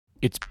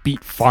It's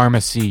Beat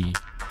Pharmacy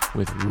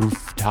with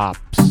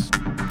Rooftops.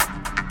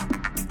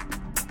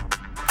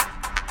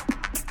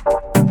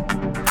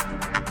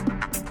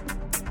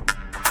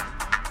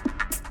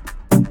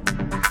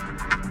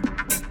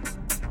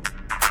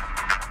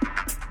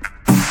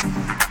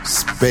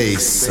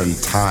 Space and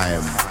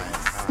time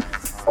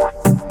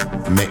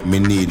make me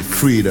need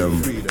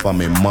freedom for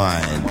my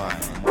mind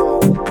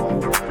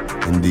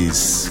in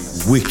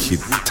these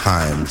wicked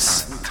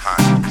times.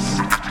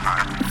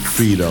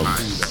 Freedom.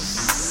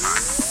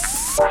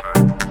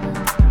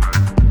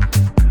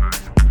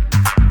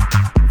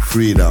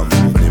 Freedom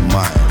for the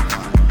mind.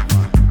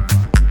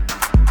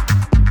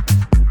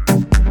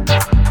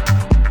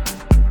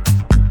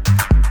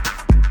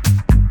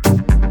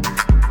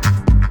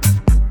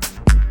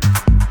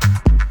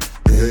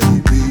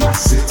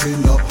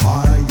 Sitting up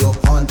high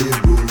up on the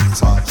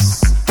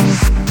rooftops,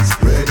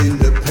 spreading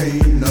the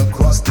pain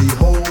across the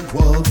whole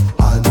world.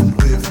 And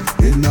with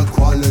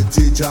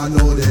inequality, I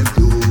know them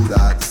do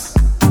that.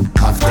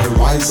 Have to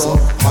rise up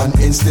and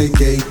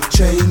instigate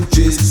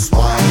changes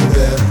while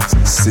they're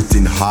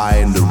Sitting high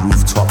in the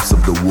rooftops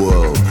of the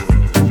world,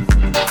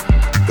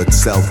 but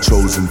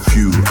self-chosen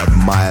few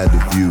admire the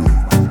view.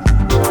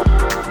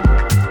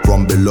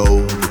 From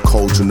below, the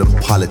cauldron of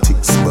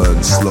politics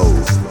burns slow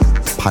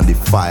upon the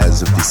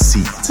fires of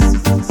deceit.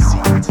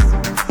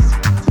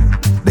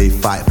 They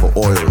fight for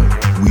oil,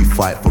 we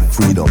fight for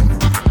freedom.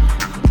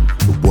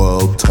 The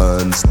world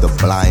turns the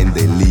blind,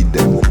 they lead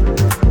them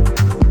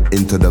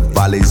into the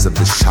valleys of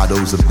the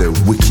shadows of their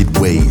wicked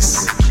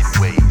ways.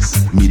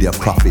 Media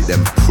profit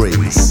and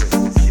praise.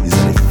 These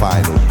are the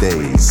final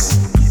days.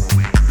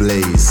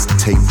 Blaze,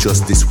 take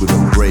justice with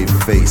a brave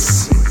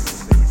face.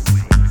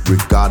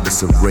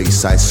 Regardless of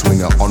race, I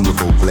swing an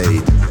honorable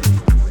blade,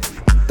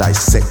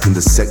 dissecting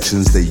the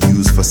sections they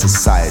use for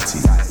society.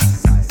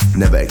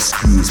 Never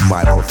excuse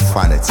my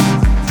profanity.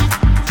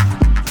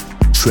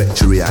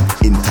 Treachery and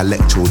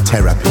intellectual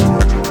therapy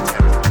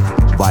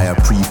via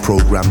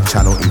pre-programmed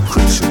channel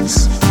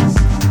encryptions.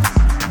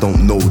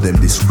 Don't know them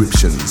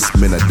descriptions,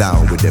 men are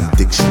down with them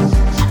diction.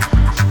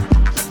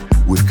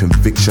 With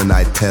conviction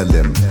I tell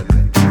them,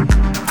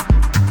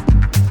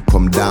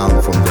 come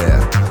down from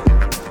there.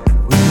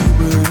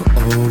 we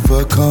will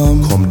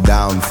overcome. Come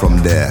down from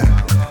there.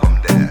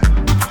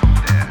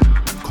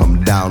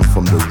 Come down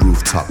from the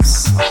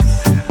rooftops.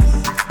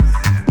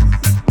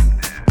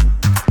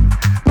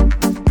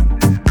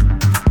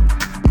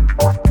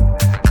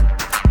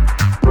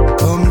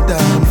 Come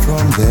down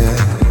from there.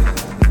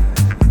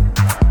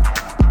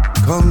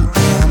 Come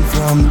down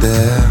from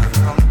there.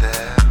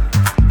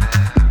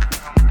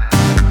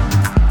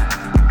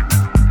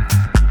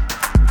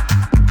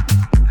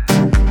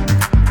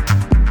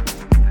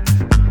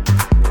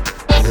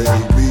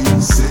 Baby,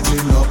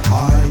 sitting up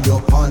high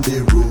up on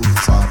the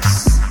rooftops,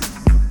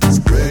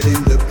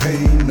 spreading the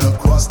pain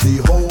across the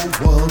whole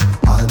world.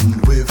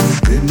 And with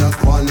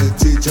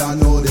inequality, I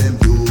know them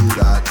do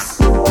that.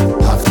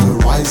 Have to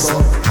rise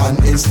up and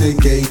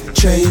instigate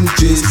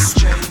changes.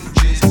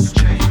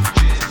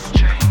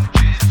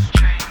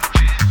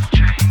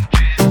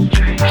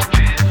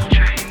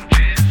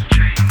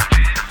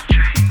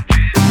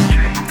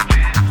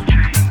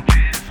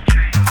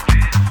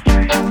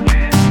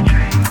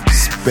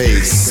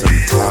 Space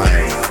and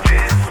time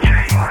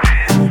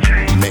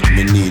make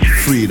me need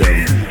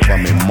freedom for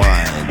my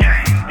mind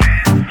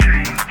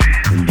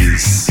in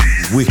these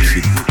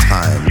wicked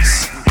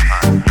times.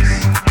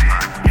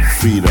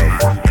 Freedom.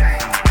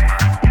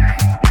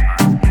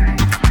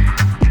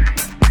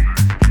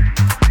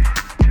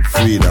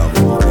 Freedom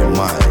for my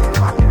mind.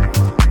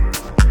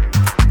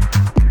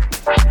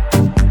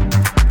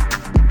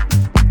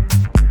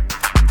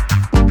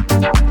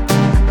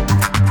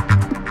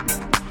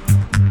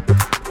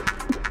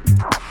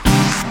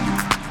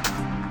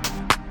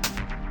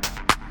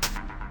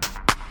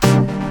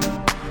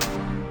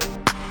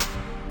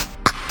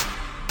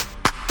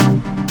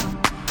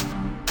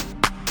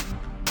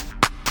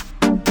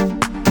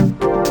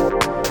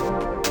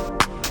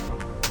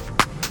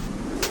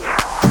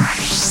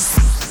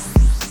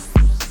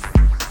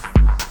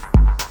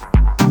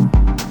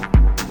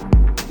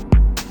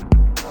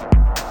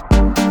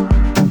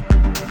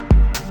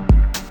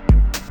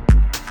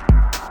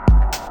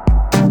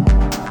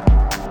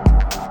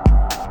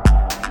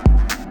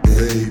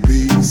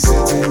 Baby,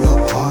 sitting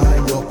up high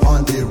up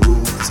on the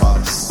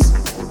rooftops,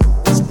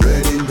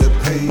 spreading the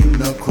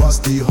pain across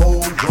the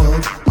whole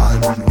world.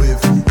 And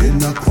with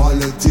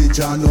inequality,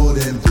 I know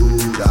them do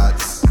that.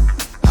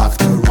 Have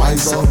to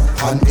rise up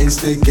and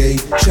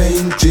instigate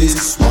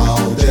changes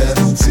while they're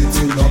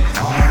sitting up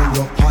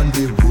high up on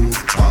the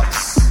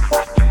rooftops,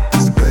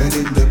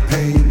 spreading the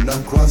pain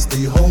across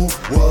the whole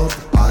world.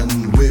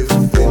 And with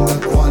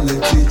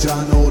inequality,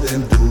 I know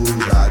them do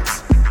that.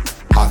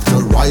 Have to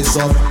rise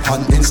up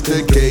and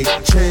instigate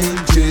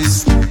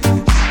changes.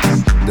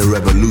 The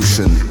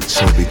revolution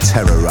shall be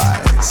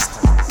terrorized,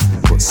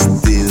 but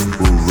still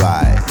will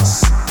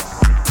rise.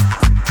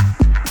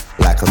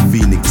 Like a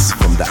phoenix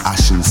from the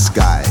ashen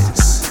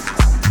skies.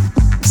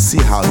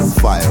 See how the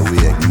fire we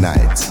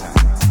ignite.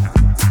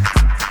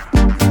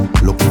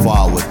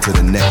 forward to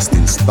the next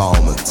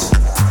installment.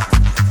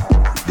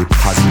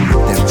 Deposit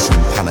redemption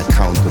upon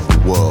account of the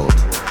world.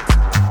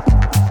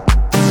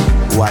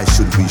 Why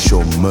should we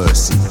show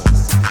mercy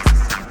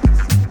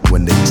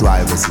when they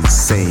drive us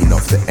insane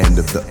off the end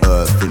of the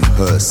earth in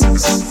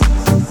hearses?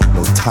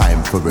 No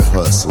time for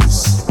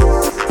rehearsals.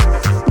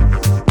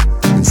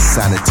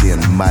 Insanity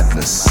and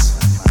madness,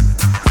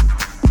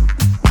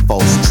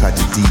 false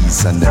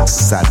tragedies and then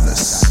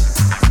sadness,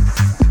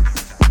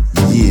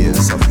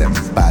 years of them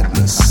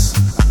badness.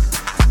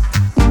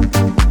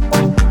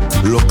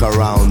 Look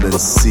around and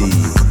see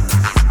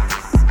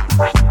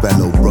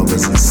fellow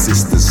brothers and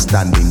sisters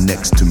standing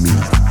next to me,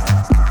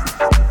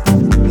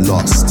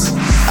 lost,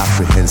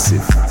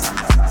 apprehensive,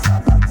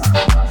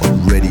 but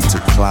ready to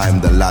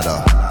climb the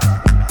ladder,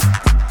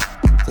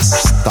 to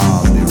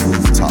storm the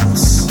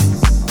rooftops.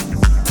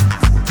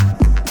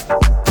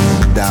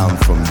 Down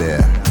from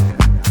there,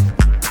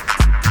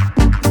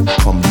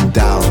 come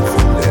down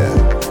from there,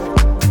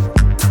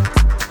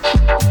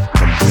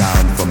 come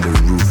down from the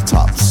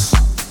rooftops.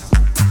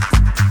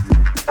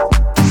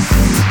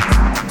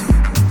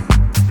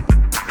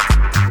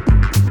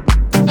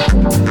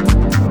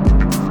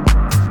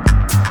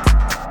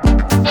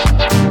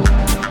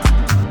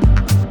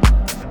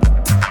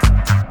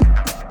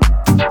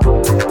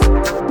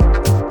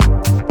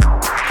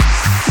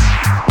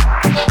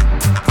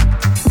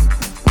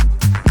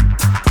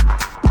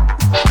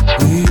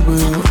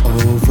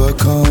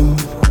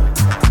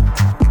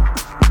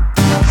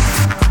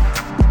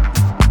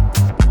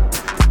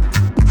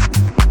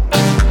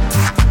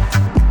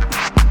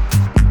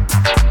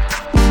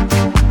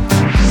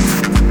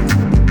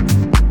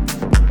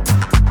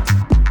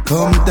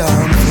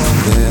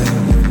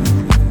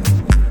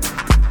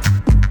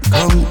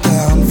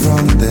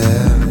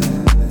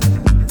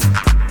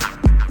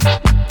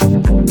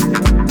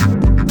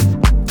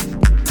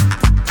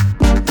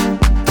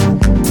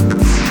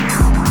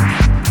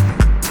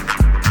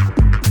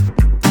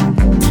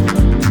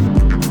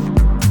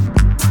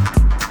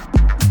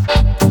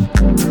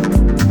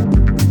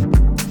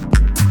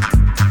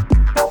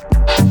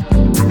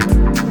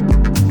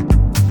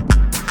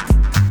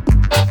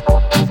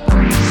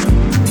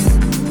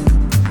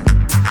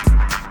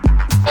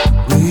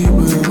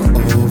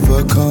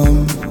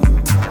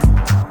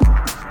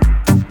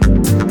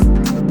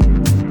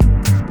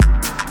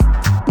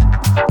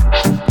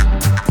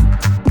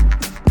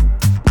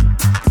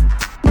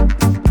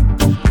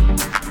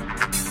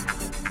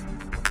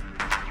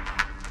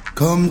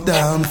 Come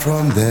down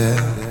from there.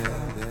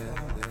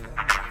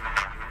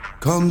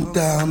 Come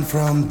down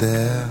from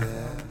there.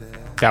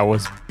 That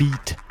was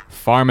Beat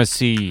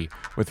Pharmacy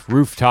with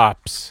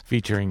Rooftops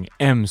featuring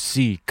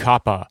MC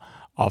Coppa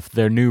off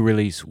their new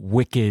release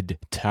Wicked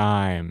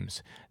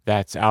Times.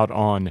 That's out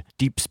on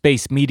Deep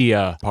Space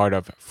Media, part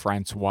of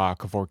Francois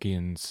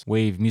Kevorkian's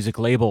Wave music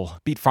label.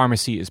 Beat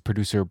Pharmacy is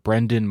producer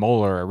Brendan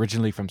Moeller,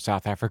 originally from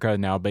South Africa,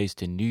 now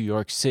based in New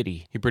York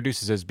City. He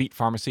produces as Beat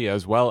Pharmacy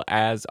as well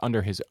as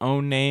under his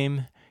own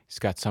name. He's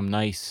got some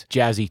nice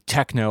jazzy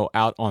techno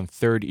out on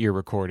Third Ear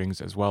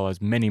Recordings, as well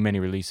as many, many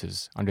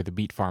releases under the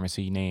Beat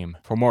Pharmacy name.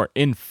 For more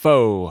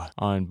info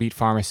on Beat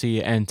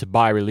Pharmacy and to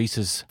buy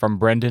releases from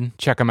Brendan,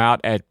 check him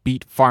out at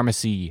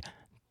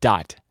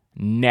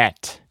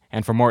beatpharmacy.net.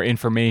 And for more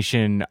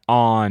information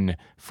on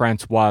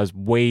Francois'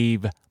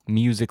 Wave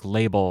music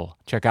label,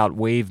 check out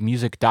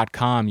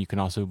wavemusic.com. You can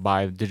also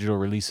buy digital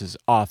releases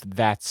off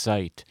that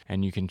site,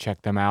 and you can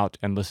check them out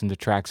and listen to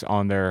tracks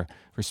on their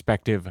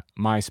respective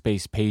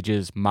MySpace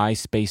pages,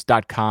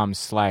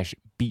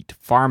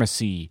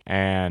 myspace.com/beatpharmacy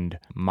and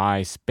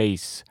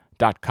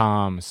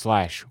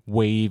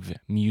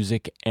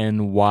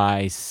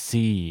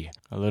myspace.com/wavemusicnyc.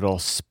 A little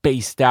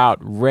spaced out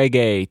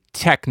reggae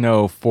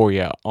techno for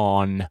you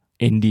on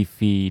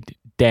IndieFeed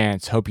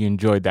Dance. Hope you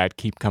enjoyed that.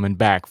 Keep coming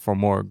back for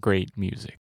more great music.